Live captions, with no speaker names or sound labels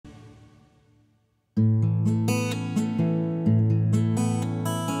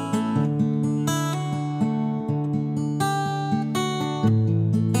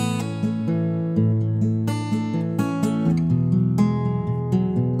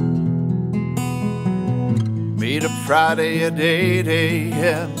Meet up Friday at 8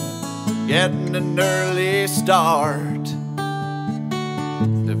 a.m. Getting an early start.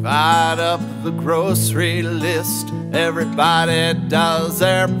 Divide up the grocery list. Everybody does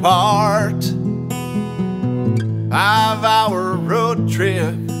their part. 5-hour road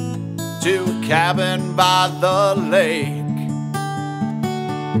trip to a cabin by the lake.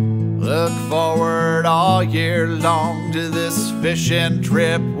 Look forward all year long to this fishing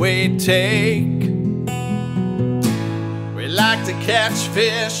trip we take. We like to catch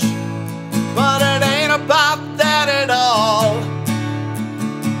fish, but it ain't about that at all.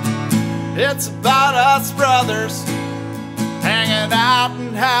 It's about us brothers hanging out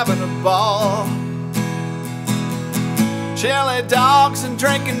and having a ball. Chili dogs and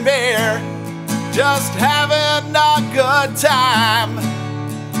drinking beer, just having a good time.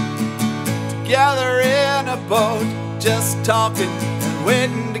 Together in a boat, just talking and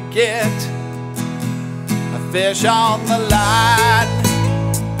waiting to get a fish on the line.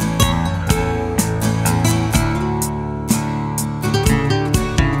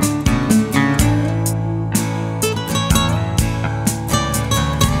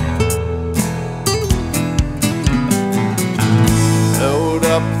 Load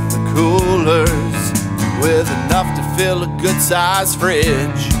up the coolers with enough to fill a good-sized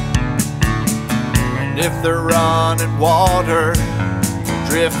fridge. And if they're running water, we'll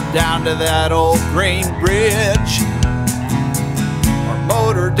drift down to that old green bridge, or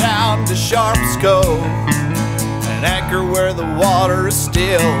motor down to Sharp's Cove and anchor where the water is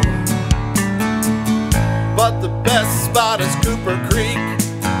still. But the best spot is Cooper Creek,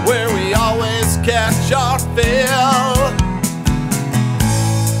 where we always catch our fill.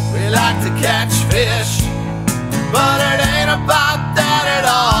 We like to catch fish, but it ain't about that at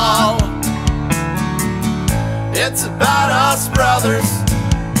all. It's about us brothers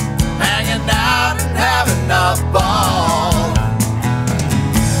hanging out and having a ball.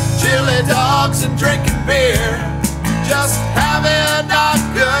 Chili dogs and drinking beer, just having a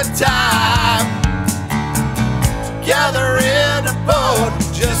good time. Together in a boat,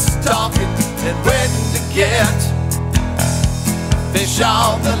 just talking and waiting to get fish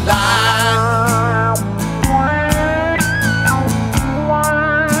on the line.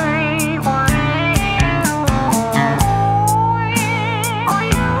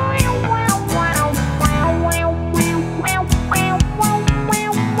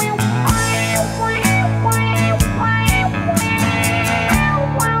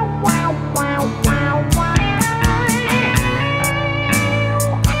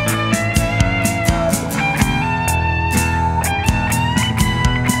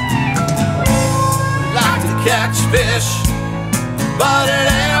 Catch fish, but it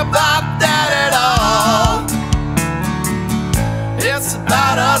ain't about that at all. It's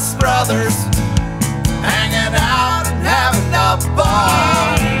about us brothers hanging out and having a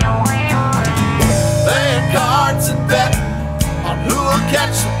ball. Playing cards and betting on who'll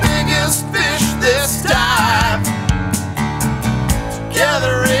catch the biggest fish this time.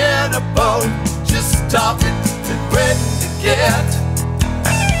 Together in a boat, just talking and waiting to get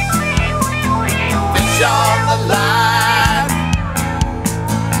fish on the line.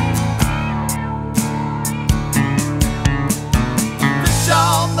 Fish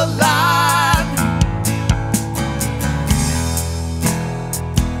on the line.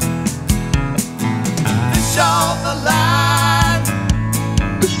 Fish on the line.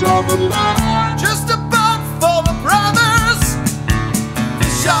 Fish on the line. Just a boat full of brothers.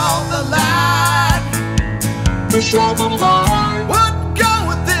 Fish on the line. Fish on the line. Wouldn't go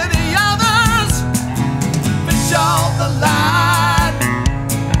with any others. Fish on the line.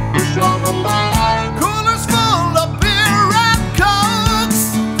 Fish on the line. Coolers full of beer and cokes.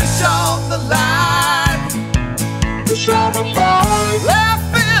 Fish on the line. Fish on the line.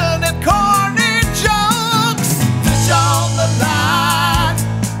 Laughing at corny jokes. Fish on the line.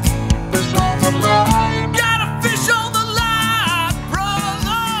 Fish on the line. Gotta fish on the line,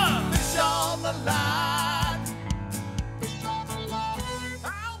 brother. Fish on the line. Fish on the line.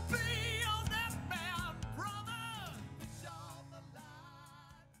 I'll be on that man, brother. Fish on the line.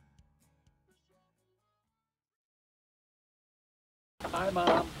 Hi,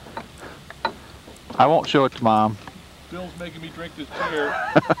 Mom. I won't show it to Mom. Bill's making me drink this beer.